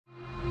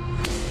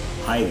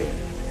Hi there,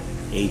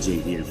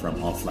 AJ here from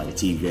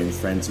OTV and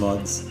Friends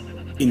Vods.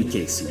 In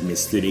case you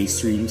missed today's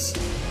streams,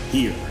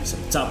 here are some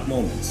top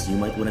moments you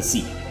might want to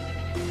see.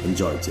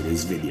 Enjoy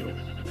today's video.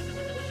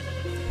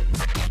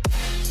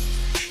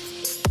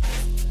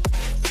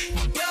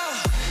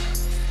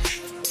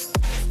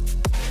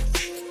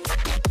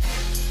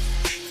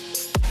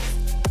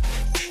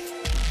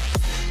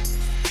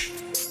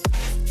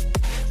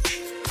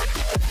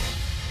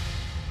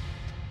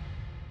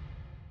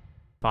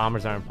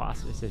 Bombers are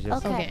imposters. It's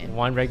just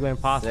one regular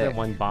imposter,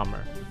 one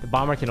bomber. The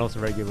bomber can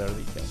also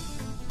regularly kill.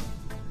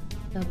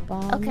 The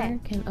bomber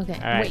can...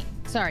 Right. Wait,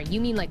 sorry.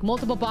 You mean like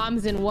multiple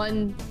bombs in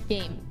one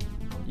game?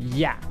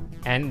 Yeah.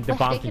 And the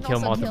bomb can kill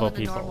multiple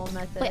people.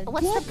 Wait,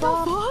 what's the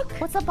bomb?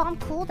 What's the bomb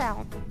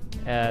cooldown?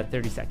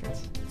 30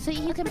 seconds. So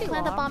you can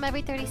plant the bomb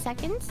every 30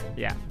 seconds?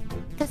 Yeah.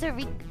 Does it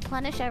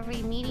replenish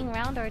every meeting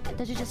round, or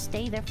does it just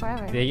stay there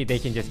forever? They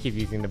can just keep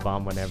using the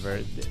bomb whenever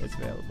it's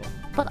available.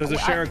 But does it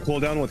share a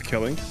cooldown with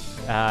killing?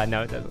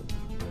 No, it doesn't.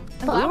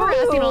 But we're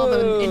asking all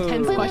the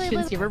intense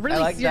questions here. We're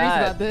really serious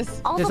about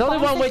this. There's only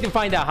one way to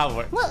find out how it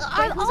works. Well,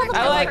 I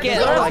like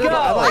it. Let's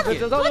go.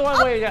 There's only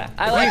one way.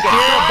 I like it. If you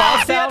hear a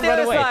bomb sound, run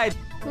away.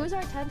 Who's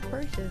our 10th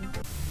person?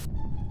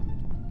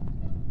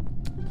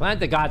 Plant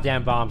the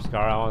goddamn bomb,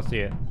 Scarra. I want to see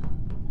it.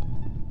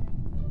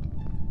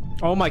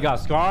 Oh my god,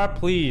 Scarra,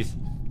 please.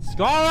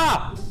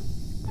 Scarra!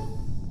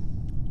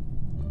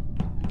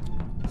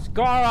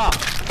 Scarra!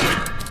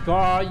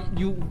 Scarra,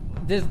 you...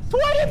 There's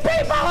 20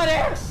 people in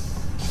here!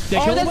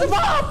 Oh, there's a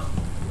bomb!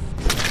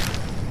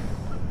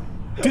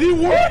 Did it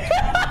work?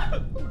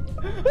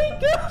 We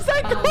killed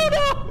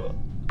Sykkuno!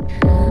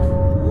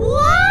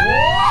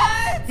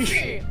 What?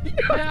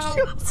 Now,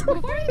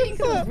 before I think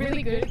this is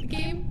really good at the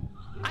game,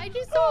 I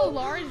just saw a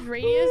large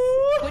radius,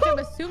 which I'm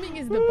assuming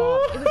is the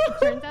bomb. It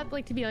turns out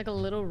to be like a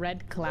little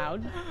red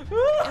cloud.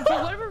 And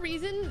for whatever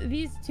reason,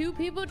 these two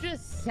people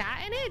just sat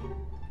in it.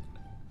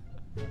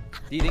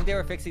 Do you think they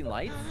were fixing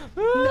lights?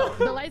 No,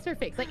 the lights were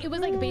fixed. Like, it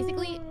was like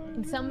basically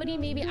somebody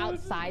maybe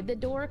outside the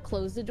door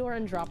closed the door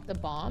and dropped the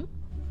bomb.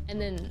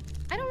 And then,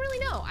 I don't really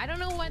know. I don't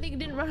know why they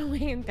didn't run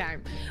away in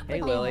time. But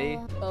Hey, Lily.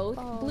 Both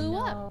blew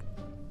up.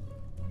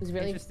 It was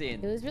really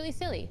interesting. It was really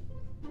silly.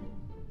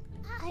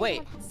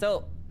 Wait,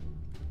 so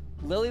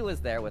Lily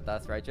was there with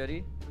us, right,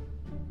 Jody?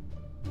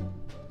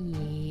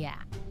 Yeah.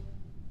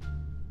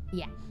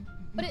 Yeah.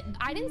 But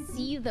I didn't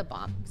see the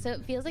bomb, so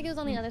it feels like it was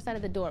on the other side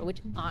of the door,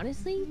 which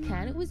honestly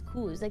kind of was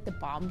cool. It was like the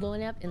bomb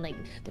blowing up, and like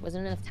there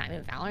wasn't enough time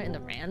in Valorant, and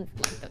it ran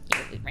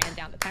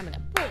down the time, and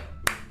then boom,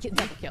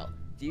 double kill.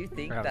 Do you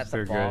think that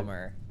the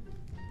bomber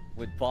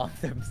would bomb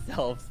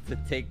themselves to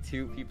take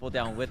two people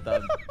down with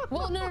them?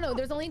 Well, no.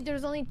 There's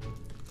only.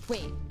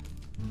 Wait.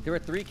 There were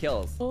 3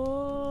 kills.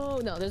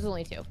 Oh no, there's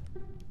only 2.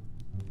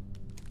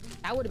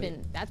 That would have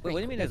been. That's wait. What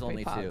do you mean there's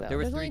only 2? There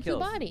was 3 only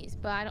kills. 2 bodies,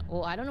 but I don't.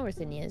 Well, I don't know where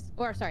Sydney is.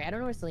 Or sorry, I don't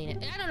know where Selena.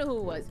 I don't know who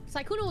it was.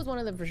 Sykkuno was one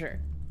of them for sure.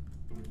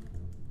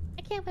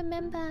 I can't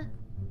remember.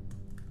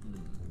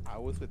 I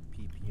was with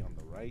PP on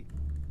the right.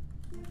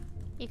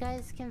 You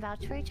guys can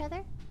vouch for each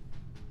other?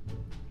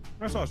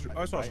 I saw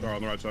Scar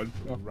on the right side.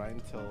 Right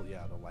until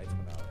the lights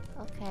went out.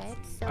 Okay,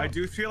 so I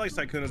do feel like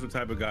Sykkuno is the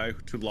type of guy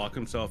to lock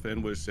himself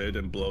in with Sid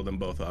and blow them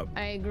both up.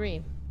 I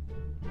agree.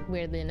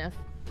 Weirdly enough.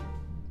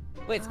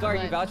 Wait, Scar,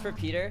 you vouch for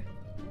Peter?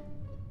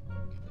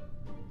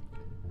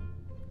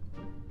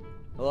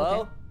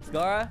 Hello? Okay.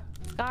 Scarra?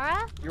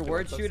 Scarra? Your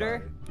word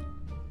shooter?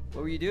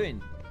 What were you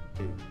doing?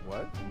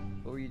 What?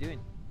 What were you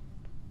doing?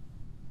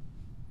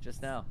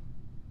 Just now.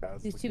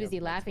 He's too busy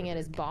laughing at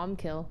his bomb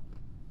kill.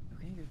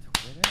 Okay, your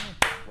Twitter?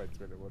 Wait,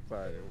 Twitter, what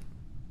side?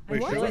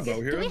 Wait, should we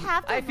vote here? Do we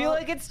have to I feel vote?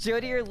 like it's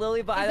Jody or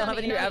Lily, but I don't have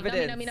any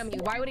evidence. No, me.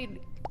 Why would he?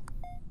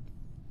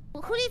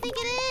 Who do you think it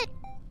is?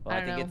 Well,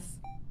 I don't know.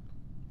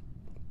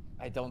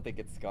 I don't think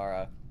it's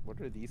Scarra.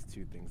 What are these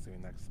two things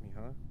doing next to me,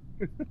 huh?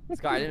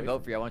 Scar, I didn't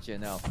vote for you. I want you to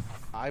know.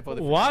 I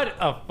voted for What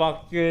a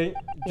fucking...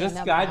 This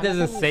guy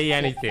doesn't say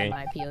anything.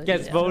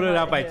 Gets voted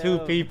out by 2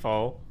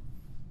 people.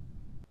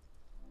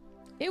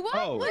 It was.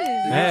 Oh.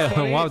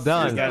 Hey, well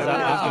done.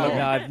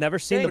 I've never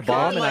seen the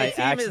bomb, and I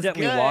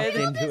accidentally walked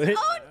into it.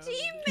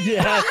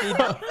 Yeah,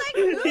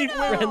 he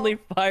friendly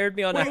fired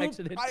me on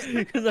accident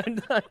because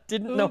I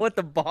didn't know what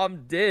the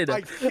bomb did.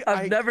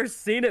 I've never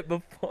seen it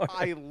before.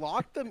 I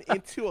locked them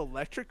into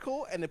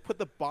electrical and then put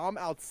the bomb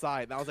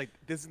outside. And I was like,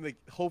 this is gonna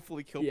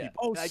hopefully kill people.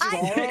 Oh,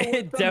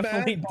 it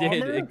definitely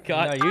did. It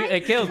got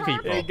it killed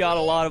people. It got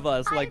a lot of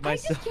us, like I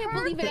myself. just can't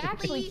believe it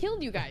actually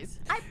killed you guys.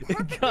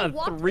 It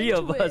got 3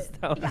 of us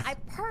down. Yeah, I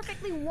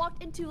perfectly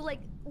walked into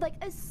like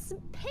a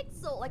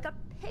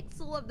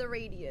pixel of the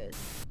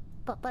radius.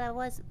 But I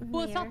was near.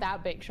 Well, it's not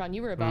that big, Sean.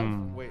 You were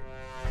above. Wait.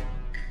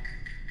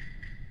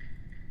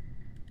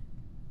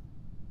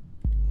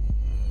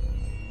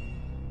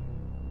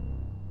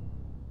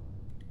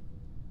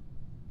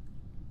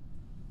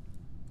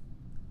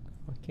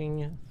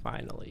 Fucking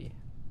finally.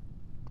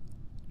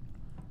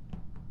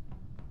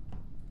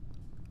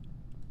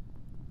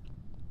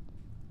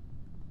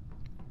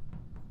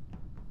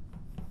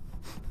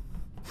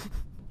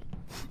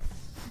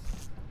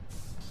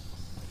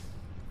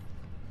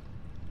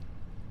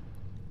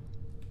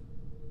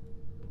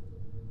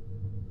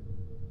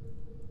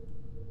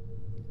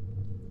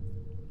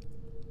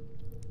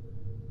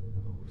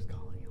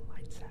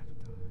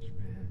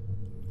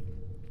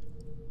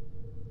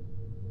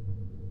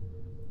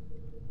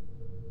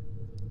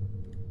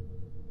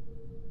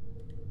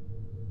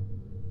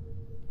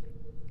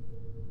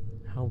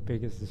 How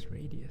big is this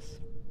radius?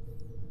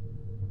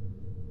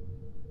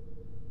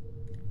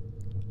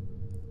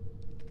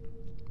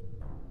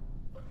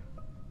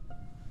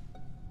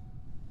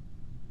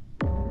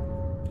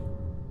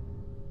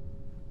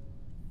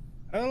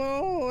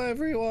 Hello,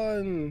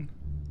 everyone.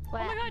 Oh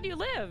my god, you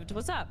lived.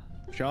 What's up?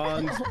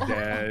 Sean's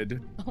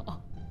dead.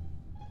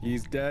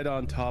 He's dead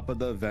on top of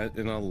the vent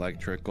in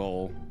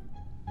electrical.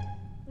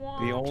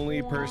 The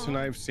only person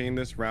I've seen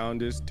this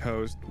round is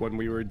Toast when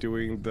we were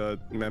doing the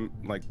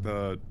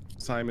the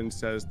Simon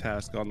Says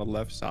task on the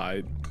left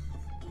side.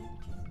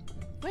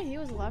 Wait, he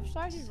was left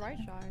side? He's right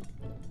side.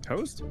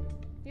 Toast?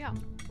 Yeah.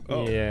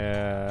 Oh.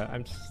 Yeah,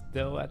 I'm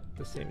still at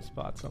the same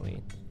spot,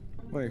 Celine.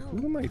 Wait,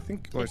 who am I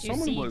thinking? Wait, Did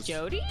you see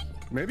Jody?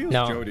 Maybe it was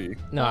No. Jody.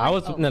 No, I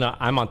was no.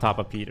 I'm on top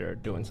of Peter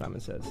doing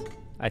Simon Says.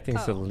 I think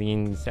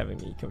Celine's having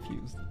me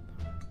confused.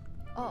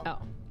 Oh.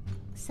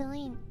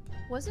 Celine.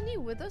 Wasn't he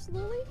with us,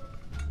 Lily?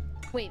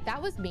 Wait,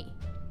 that was me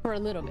for a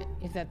little bit.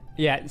 If that.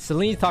 Yeah,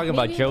 Celine's talking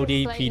about Maybe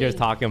Jody. slightly- Peter's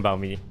talking about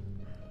me.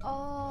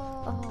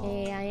 Oh.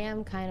 Hey, I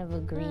am kind of a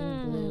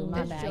green blue.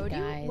 My Is bad, Jody,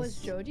 guys. was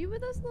Jody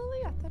with us, Lily?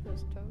 I thought it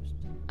was Toast.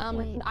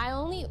 Wait. I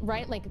only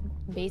like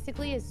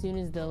basically as soon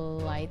as the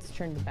lights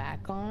turned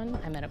back on,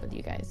 I met up with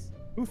you guys.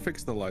 Who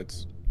fixed the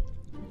lights?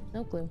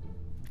 No clue.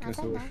 Guess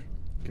it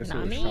was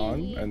Not me.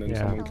 Sean, and then Yeah.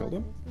 someone killed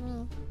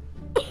him.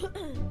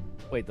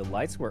 Wait, the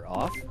lights were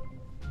off?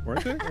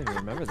 Weren't they? I don't even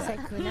remember that.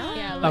 Sykkuno?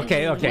 Yeah.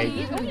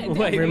 Okay.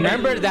 Wait,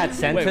 Remember that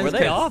sentence? Wait, were they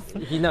 'Cause off?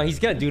 He's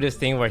gonna do this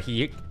thing where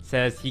he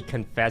says he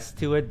confessed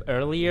to it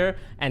earlier,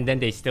 and then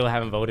they still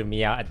haven't voted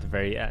me out at the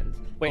very end.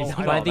 Wait, He's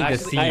no, planting the I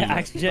seed.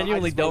 actually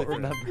genuinely I don't voted for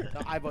him. remember.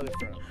 No, I voted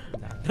for him.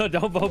 No,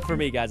 don't vote for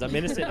me, guys. I'm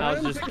innocent. I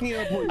just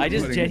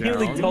Putting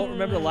genuinely down. don't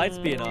remember the lights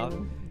being off.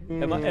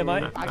 Am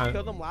I? I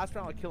killed him last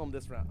round. I'll kill him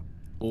this round.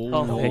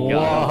 Oh my Whoa.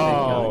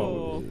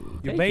 god.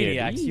 You Take it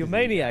maniacs. You easy.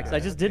 maniacs. I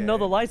just didn't know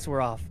the lights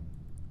were off.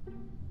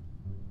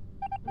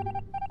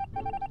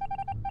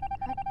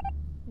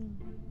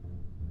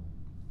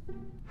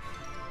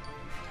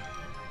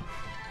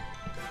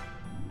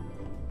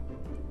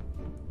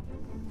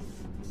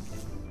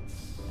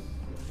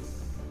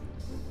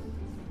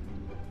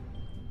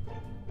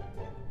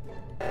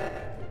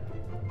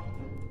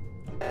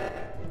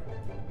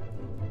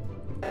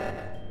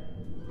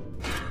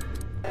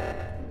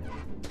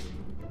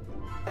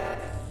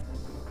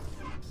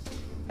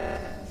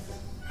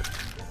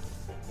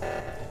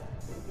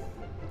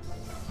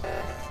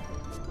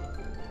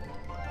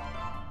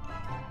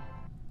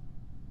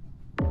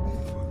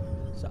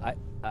 So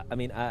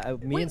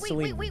me and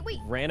Celine wait.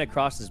 ran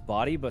across his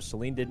body, but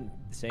Celine didn't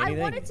say anything.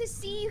 I wanted to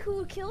see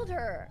who killed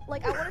her.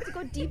 Like, I wanted to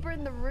go deeper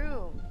in the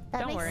room. That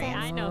Don't makes worry, sense.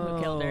 I know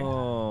who killed her.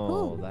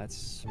 Oh, that's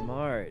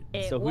smart.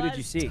 So who did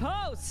you see?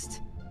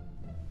 Toast.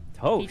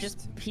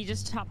 Toast. He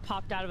just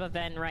popped out of a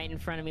vent right in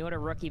front of me. What a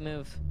rookie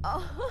move.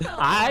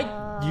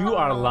 You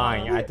are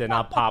lying. I did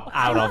not pop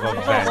out of a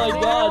vent. Oh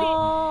my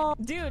god.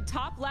 Dude,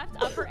 top left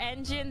upper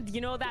engine.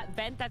 You know that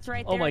vent that's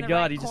right there. Oh my in the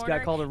god, right he just corner?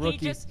 got called a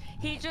rookie.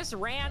 He just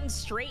ran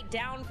straight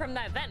down from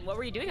that vent. What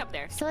were you doing up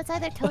there? So it's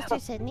either Toast or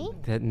Sydney?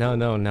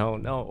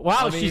 No.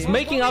 Wow, she's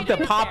making up the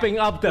popping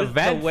up the With the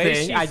vent way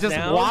thing. she I just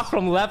sounds- walked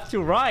from left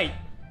to right.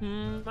 I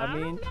mean,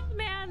 don't know,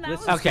 man. That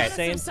listen, was Okay. kind of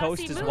saying some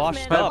Toast sussy is movement.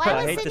 washed But up. Why I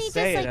was hate to Sydney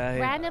say just it.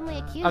 like randomly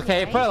accused?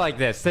 Okay, right? put it like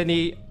this,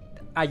 Sydney.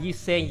 Are you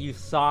saying you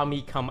saw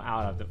me come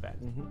out of the vent?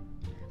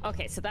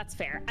 Okay, so that's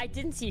fair. I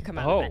didn't see you come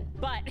out Oh. of the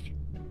vent, but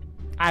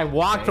I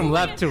walked from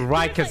left to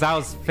right because I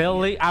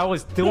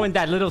was doing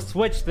that little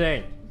switch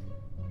thing.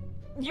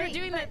 you're Wait,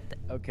 doing but-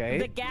 the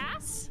Okay.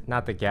 gas.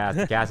 Not the gas.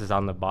 The gas is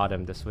on the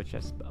bottom. The switch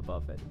is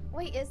above it.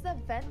 Wait, is the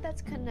vent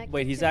that's connected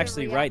Wait, he's to the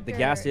actually right. The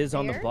gas reactor is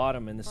on the there?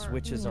 bottom and the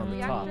switch is on the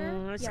top.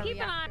 Just Yeah, keep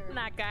an eye reactor. on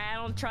that guy. I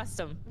don't trust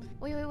him.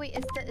 Wait.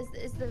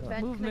 Is the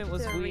vent movement connected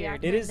was to the weird.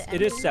 reactor It and is. the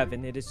It is engine?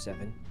 7. It is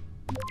 7.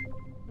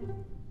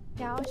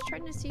 Yeah, I was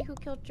trying to see who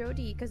killed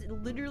Jody because it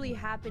literally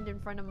happened in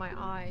front of my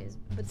eyes.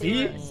 But they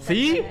See? were steps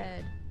See?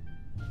 ahead.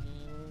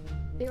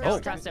 They were Oh.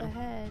 steps Trust him.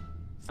 ahead.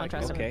 Don't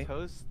trust him. Okay.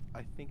 Toast,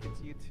 I think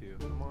it's you two.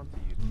 I'm on to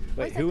you two. Wait,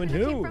 Wait, who that and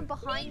kinda came who? from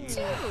behind me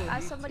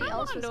as somebody I'm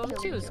else on was to him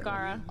killing too, you.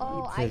 Scarra.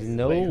 Oh, There's I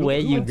no Wait,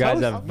 way who you and guys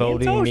Toast? are Me and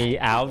voting Toast? me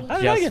out How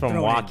did I just get from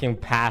thrown in? walking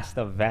past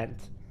the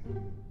vent.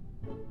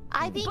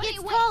 I think But it's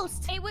it was,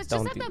 Toast. it was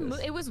Don't just do that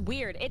this. it was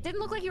weird. It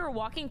didn't look like you were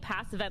walking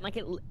past the vent. Like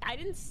I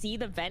didn't see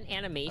the vent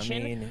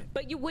animation, mean-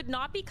 but you would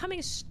not be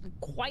coming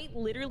quite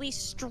literally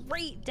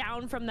straight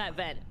down from that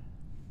vent.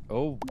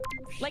 Oh.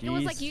 Like it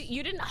was like jeez.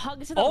 you didn't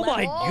hug to the Oh level.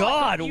 my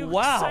god! You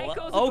Wow.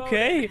 psychos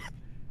Okay.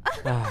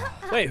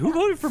 Wait, who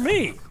voted for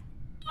me?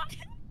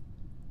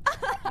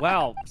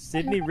 Wow,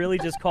 Sydney really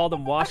just called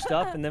him washed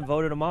up and then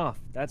voted him off.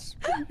 That's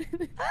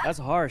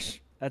harsh.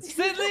 That's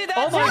Sydney,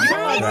 oh my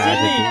god,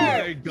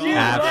 Tragedy. Sydney!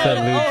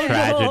 Absolute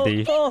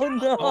tragedy. Oh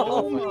no!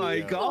 Oh my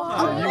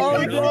god.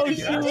 Oh You no, guys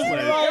she are was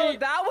gaslit. right.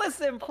 That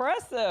was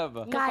impressive.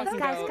 Guys,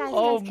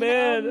 Oh can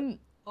man.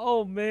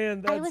 Oh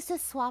man, I was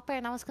that's a swapper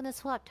and I was gonna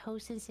swap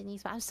Toast and Sydney,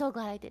 but I'm so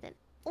glad I didn't.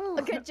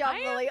 Good job,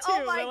 Lily.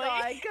 Oh my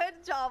god,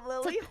 good job,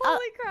 Lily.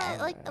 Holy crap!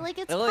 Like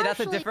it's Lily,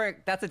 partially...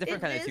 that's a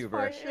different kind of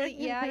tuber.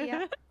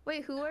 Yeah.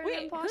 Wait, who are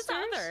the imposters? Who's the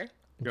other?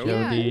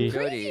 Jody.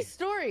 Crazy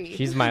story.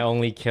 She's my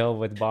only kill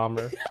with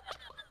Bomber.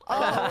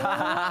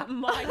 Oh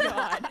my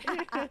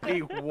god. Hey,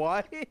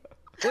 what?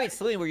 Wait,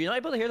 Celine, were you not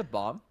able to hear the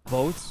bomb?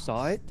 Both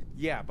saw it?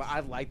 Yeah, but I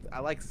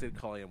like Sid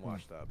calling him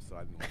washed up, so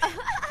I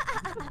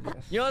didn't.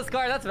 You know what,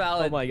 Scar? That's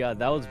valid. Oh my god,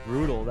 that was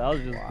brutal. That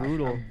was just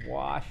brutal. I'm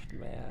washed,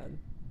 man.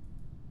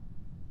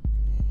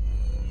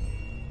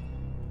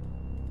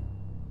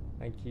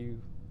 Thank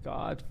you,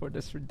 God, for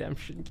this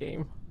redemption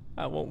game.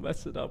 I won't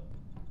mess it up.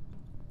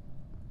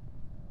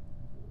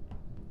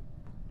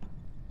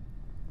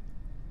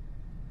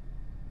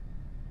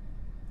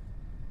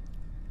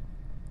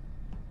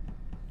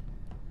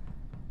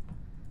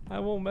 I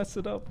won't mess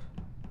it up.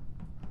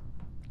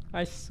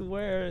 I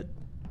swear.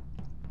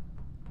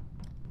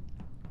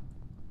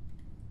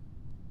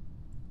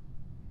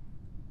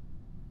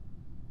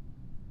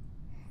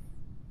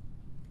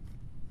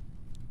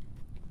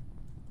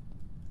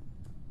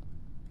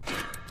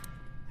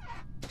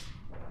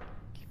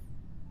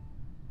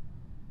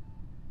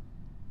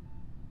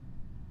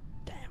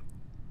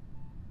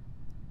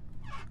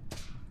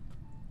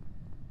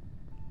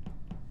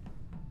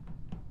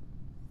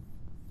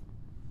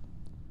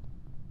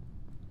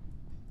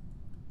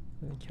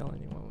 Didn't kill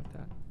anyone with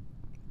that.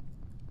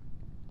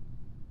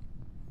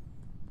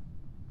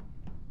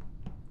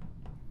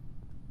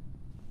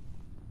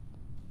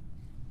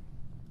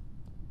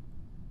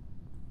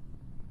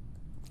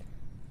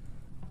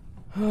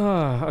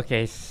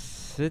 Okay,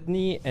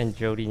 Sydney and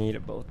Jody need to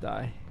both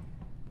die.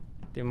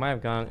 They might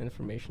have gotten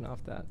information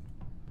off that.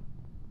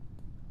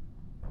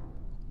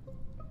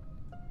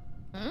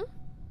 Hmm?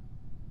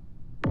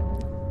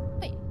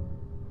 Wait.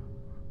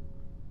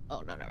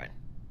 Oh, no, never mind.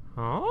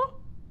 Huh?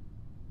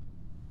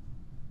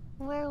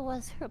 Where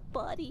was her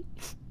body?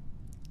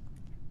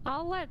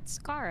 I'll let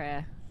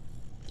Scarra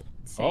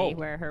say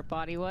where her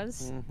body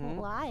was.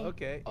 Why?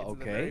 Okay, it's in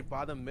the very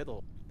bottom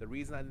middle. The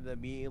reason I didn't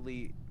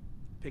immediately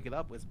pick it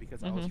up was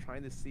because I was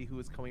trying to see who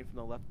was coming from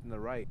the left and the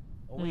right.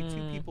 Only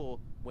 2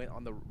 people went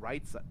on the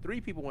right side. 3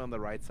 people went on the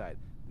right side.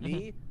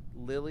 Me,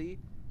 Lily,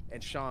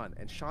 and Sean.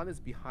 And Sean is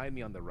behind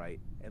me on the right.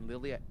 And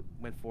Lily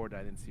went forward.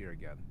 I didn't see her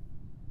again.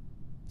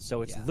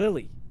 So it's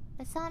Lily.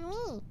 It's on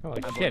me. Oh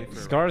shit,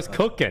 Scar's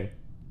cooking.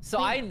 So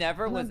I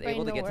never was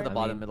able to get to the work.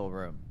 bottom middle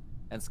room,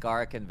 and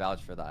Scar can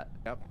vouch for that.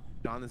 Yep,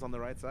 Sean is on the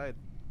right side.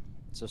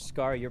 So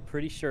Scar, you're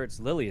pretty sure it's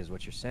Lily, is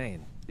what you're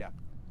saying? Yeah.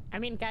 I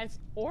mean, guys,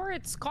 or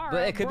it's Scarra.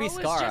 But it could be Bro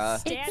Scarra.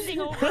 was just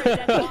standing over a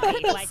dead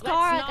body. Like,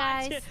 Scarra, let's not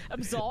guys.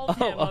 absolve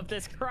him of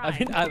this crime.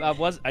 I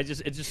mean,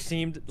 it just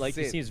seemed like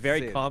he seems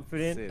very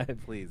confident. Sid,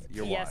 please,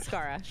 you're Yes,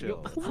 Scarra. Chill.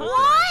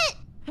 What?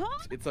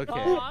 It's okay.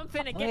 Oh, I'm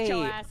finna get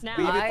your ass now.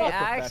 I I'm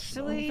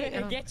actually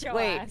finna get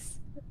your ass.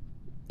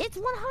 It's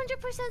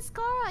 100%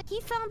 Scarra. He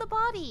found the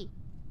body.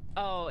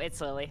 Oh, it's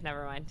Lily.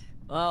 Never mind.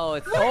 Oh,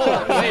 it's wait,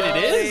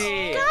 it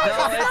is? No,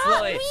 it's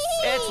Lily.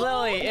 It's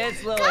Lily.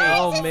 It's Lily.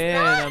 Oh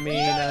man, I mean,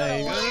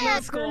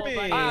 That's cool,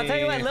 buddy. I'll tell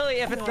you what, Lily.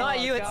 If it's not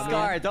you, it's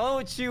Scar.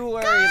 Don't you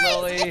worry,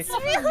 Lily. It's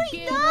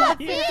really not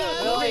me.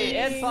 Lily,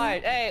 it's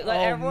fine. Hey,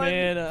 let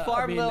everyone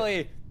farm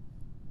Lily.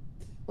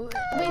 Wait,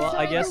 Well,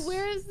 I guess-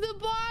 where's the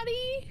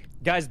body?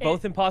 Guys,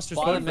 both imposters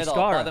Bottom voted for middle,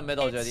 Scar. bottom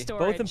middle, Jody.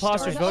 Both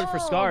imposters voted for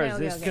Scar. okay,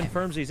 This okay.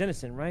 confirms he's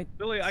innocent, right?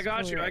 Lily, I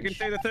got you. I can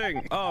say the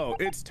thing. Oh,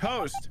 it's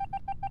toast.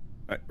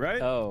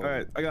 Right? Oh. All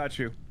right, I got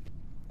you.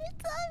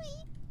 It's on me.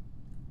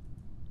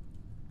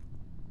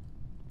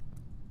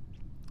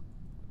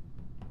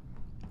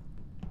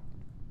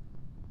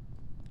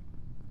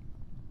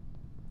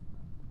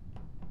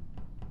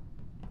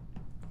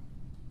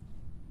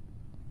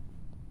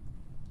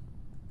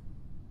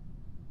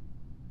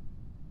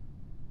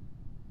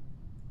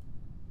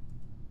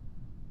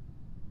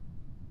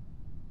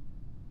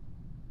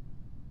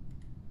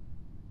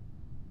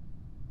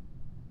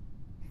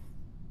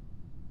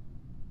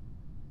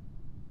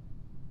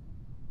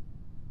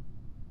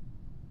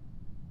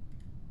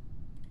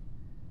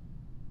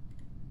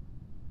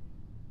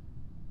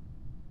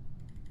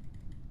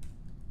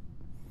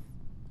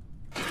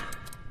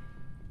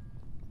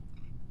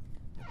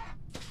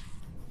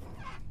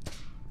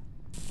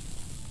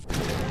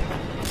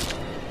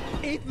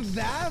 It's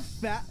that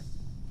fat.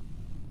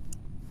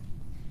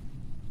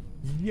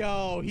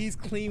 Yo, he's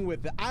clean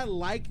with it. I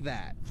like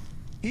that.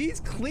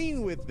 He's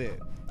clean with it.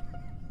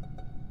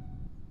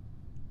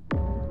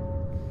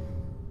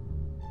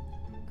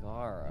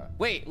 Scarra.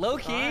 Wait,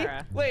 low-key?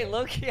 Scarra. Wait,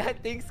 low-key, I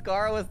think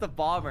Scarra was the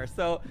bomber.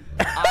 So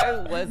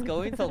I was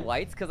going to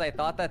lights because I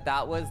thought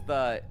that was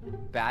the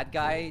bad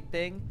guy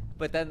thing.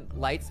 But then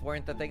lights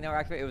weren't the thing that were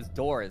activated. It was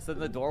doors. So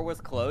the door was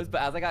closed.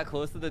 But as I got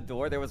close to the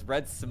door, there was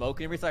red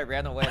smoke in me. So I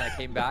ran away and I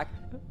came back.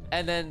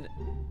 And then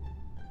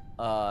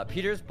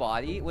Peter's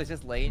body was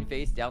just laying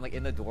face down like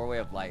in the doorway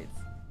of lights.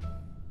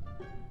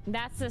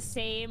 That's the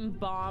same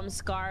bomb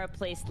Scarra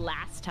placed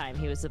last time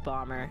he was a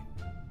bomber.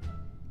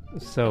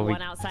 So we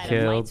one outside of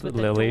killed lights with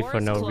the Lily for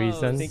doors no closed.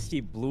 reason. I think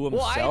he blew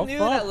Well, himself I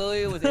knew up. that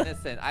Lily was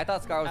innocent. I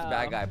thought Scar was the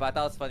bad guy, but I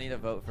thought it was funny to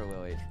vote for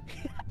Lily.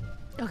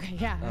 Okay,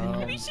 yeah.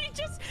 I mean, she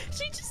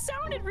just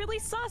sounded really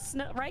sus,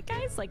 right,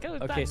 guys? Like, oh,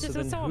 Okay, that so just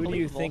then was so who do you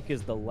unbelievable. think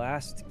is the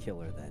last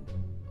killer then?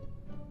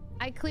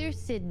 I clear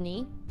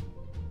Sydney.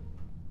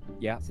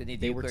 Yeah, Sydney,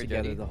 do they you were clear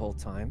together Jody? the whole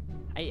time.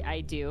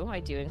 I do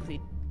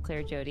include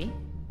Claire Jody.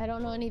 I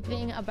don't know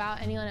anything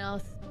about anyone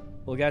else.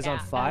 Well, guys, on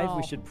Yeah, at 5, we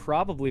all. should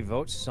probably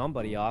vote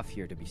somebody off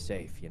here to be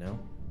safe, you know?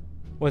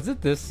 Was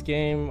it this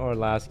game or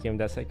last game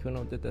that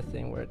Sykkuno did the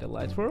thing where the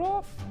lights were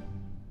off?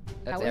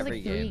 That's that was every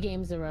like 3 game.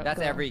 games in a row.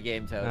 That's every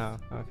game,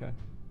 Toast. Oh, okay.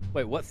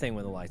 Wait, what thing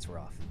when the lights were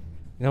off?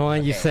 You know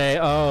when you say,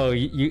 oh,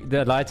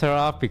 the lights are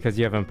off because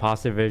you have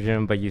imposter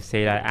vision, but you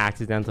say that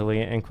accidentally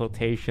in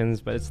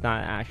quotations, but it's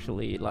not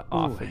actually like,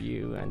 off of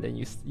you, and then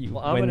you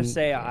Well, I'm gonna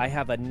say I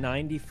have a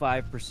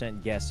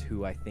 95% guess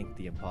who I think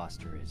the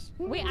imposter is.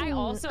 Wait, I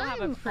also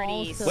have a pretty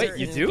also Wait,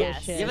 you certain do?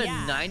 guess. You have a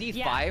Yeah.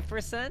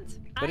 95%?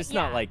 But it's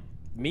not like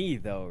me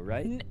though,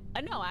 right?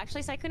 No,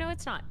 actually, Sykkuno,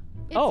 it's not.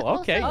 It's Oh,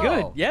 okay, also-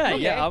 good. Oh, Yeah, okay.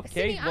 yeah, okay.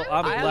 Sydney, Well,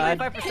 I'm I'm I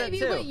glad. have 95% maybe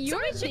too. what you're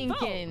we should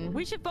thinking. vote.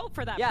 We should vote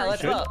for that Yeah,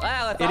 let's person. vote.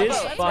 Yeah, let's It all is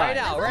vote. Let's fine. right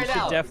now, We right should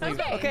now.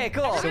 definitely Okay. Okay,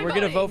 cool. So we're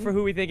gonna vote for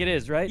who we think it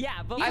is, right?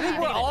 Yeah, vote I for think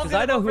that we're all Because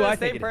gonna I know vote who for the I same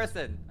think it is.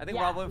 person. I think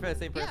Yeah. we're all voting for the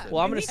same person.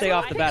 Well, I'm gonna Me say too.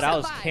 off I the think bat, I so.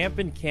 was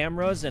camping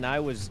cameras and I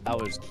was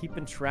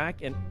keeping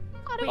track and.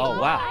 Wait, Oh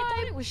wow. I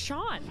thought it was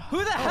Sean.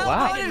 Who the hell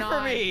wow. voted for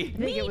I me?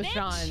 think it was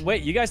bitch. Sean.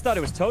 Wait, you guys thought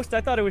it was Toast?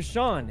 I thought it was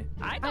Sean.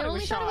 I thought I it only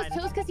was thought Sean. it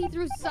was Toast because he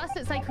threw sus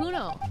at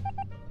Sykkuno.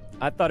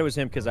 I thought it was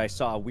him because I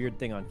saw a weird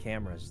thing on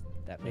cameras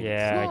that made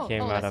Yeah, Oh, I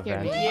came oh, out that of scared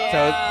that. me.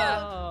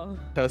 Yeah.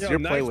 Toast, Yo, your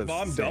play nice was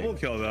bomb sick. double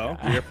kill though.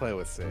 Your play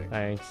was sick.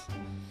 Thanks.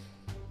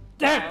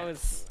 That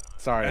was...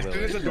 Sorry, As soon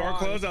as the Lily. door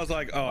closed, I was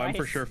like, oh, I'm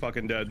for Nice. sure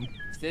fucking dead.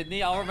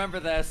 Sydney, I'll remember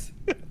this.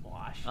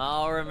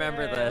 I'll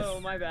remember this. Oh,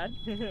 my bad.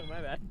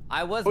 My bad.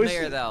 I was Oh,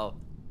 mayor shit. though.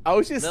 I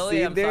was just Lily,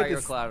 sitting I'm there, sorry, you're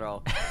just,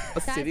 collateral. I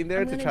was Guys, sitting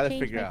there I'm to gonna try to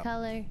change figure my out.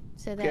 color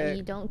so that Okay.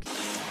 you don't.